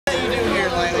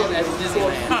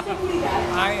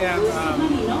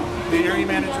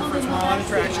much more on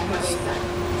attractions.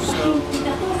 So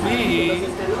we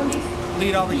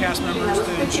lead all the cast members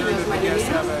to ensure that the guests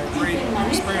have a great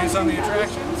experience on the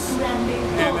attractions,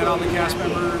 and that all the cast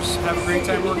members have a great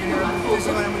time working here at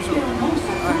Disneyland Resort.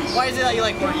 Why is it that you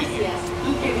like working here?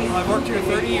 Well, I've worked here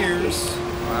 30 years,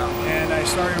 and I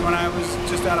started when I was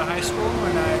just out of high school,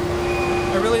 and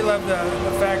I really love the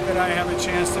fact that I have a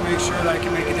chance to make sure that I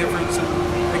can make a difference in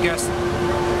the guest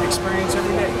experience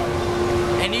every day.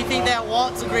 And do you think that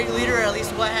Walt's a great leader, or at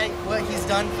least what he's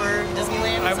done for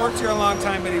Disneyland? I've worked here a long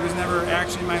time, but he was never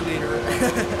actually my leader.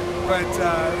 But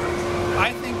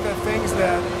I think the things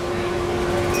that,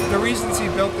 the reasons he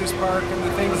built this park and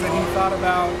the things that he thought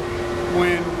about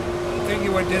when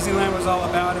thinking what Disneyland was all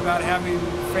about having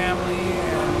family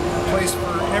and a place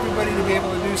for everybody to be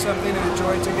able to do something and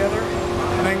enjoy together,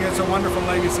 I think it's a wonderful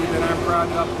legacy that I'm proud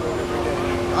to uphold every day.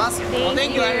 Awesome. Well,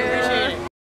 thank you.